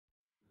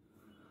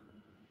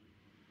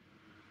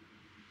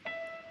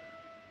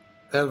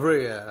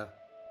Every year,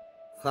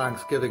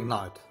 Thanksgiving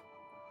night,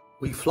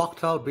 we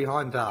flocked out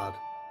behind Dad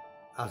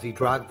as he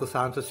dragged the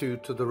Santa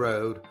suit to the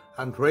road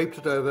and draped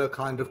it over a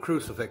kind of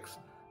crucifix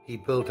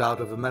he'd built out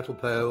of a metal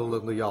pole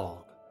in the yard.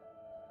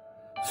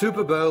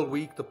 Super Bowl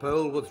week, the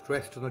pole was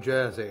dressed in a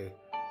jersey,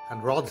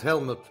 and Rod's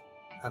helmet,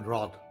 and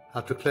Rod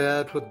had to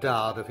clear it with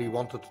Dad if he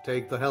wanted to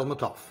take the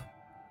helmet off.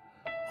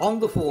 On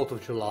the 4th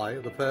of July,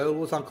 the pole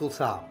was Uncle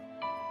Sam.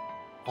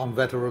 On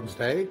Veterans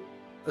Day,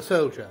 a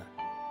soldier.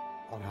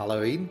 On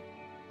Halloween,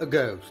 a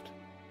ghost.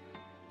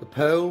 The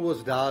pole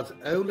was Dad's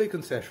only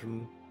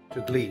concession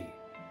to glee.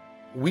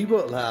 We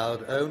were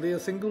allowed only a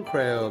single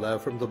Crayola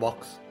from the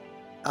box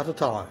at a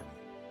time.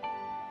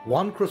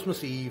 One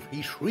Christmas Eve,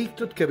 he shrieked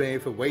at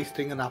Kimmy for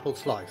wasting an apple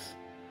slice.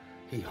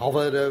 He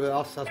hovered over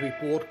us as we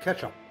poured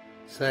ketchup,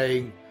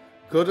 saying,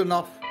 "Good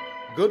enough,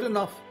 good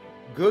enough,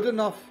 good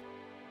enough."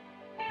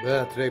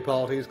 Birthday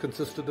parties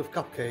consisted of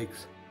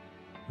cupcakes,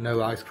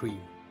 no ice cream.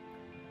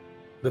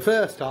 The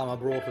first time I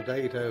brought a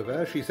date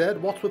over, she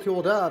said, "What's with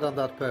your dad and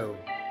that pole?"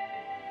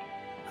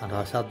 And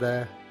I sat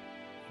there,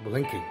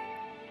 blinking.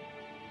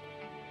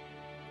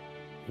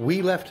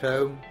 We left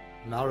home,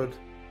 married,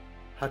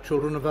 had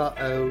children of our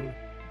own,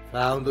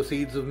 found the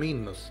seeds of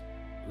meanness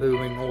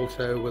looming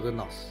also within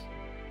us.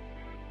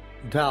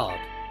 Dad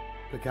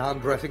began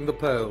dressing the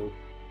pole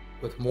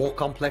with more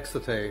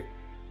complexity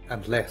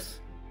and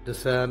less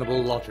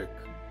discernible logic.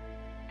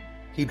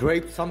 He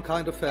draped some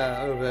kind of fare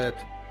over it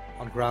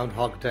on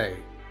Groundhog Day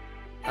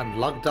and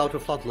lugged out a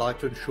floodlight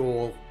to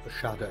ensure a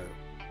shadow.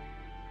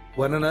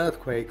 When an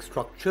earthquake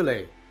struck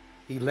Chile,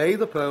 he lay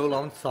the pole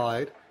on its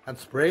side and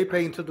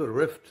spray-painted a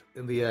rift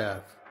in the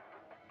earth.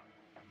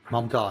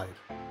 Mum died,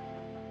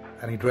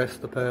 and he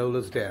dressed the pole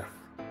as death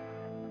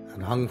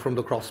and hung from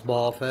the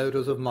crossbar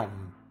photos of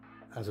Mum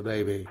as a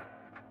baby.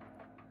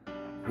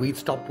 We'd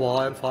stop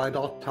by and find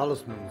art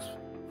talismans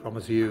from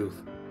his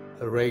youth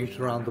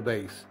arranged around the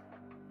base.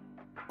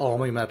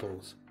 Army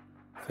medals,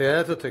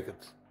 theatre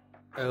tickets,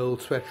 old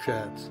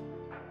sweatshirts,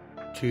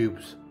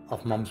 tubes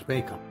of Mum's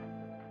makeup.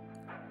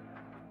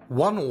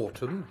 One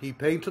autumn, he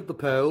painted the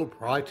pole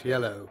bright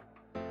yellow.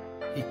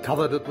 He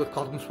covered it with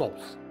cotton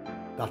swabs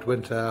that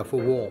winter for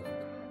warmth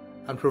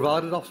and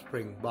provided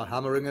offspring by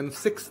hammering in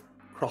 6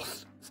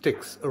 crossed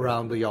sticks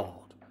around the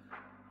yard.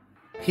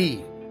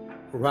 He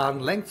ran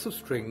lengths of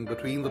string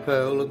between the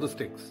pole and the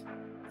sticks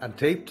and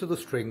taped to the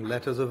string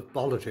letters of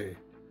apology,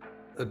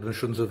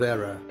 admissions of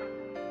error,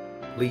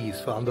 pleas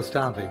for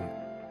understanding,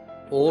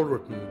 all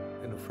written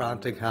in a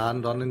frantic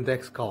hand on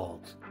index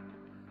cards.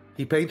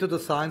 He painted a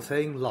sign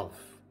saying love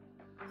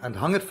and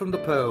hung it from the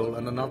pole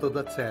and another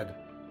that said,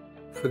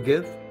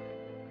 "Forgive."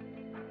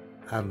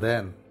 And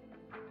then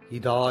he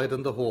died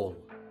in the hall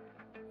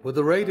with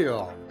the radio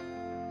on,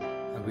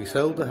 and we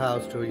sold the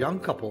house to a young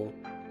couple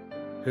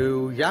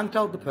who yanked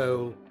out the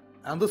pole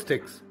and the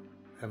sticks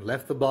and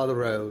left them by the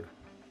road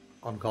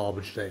on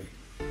garbage day.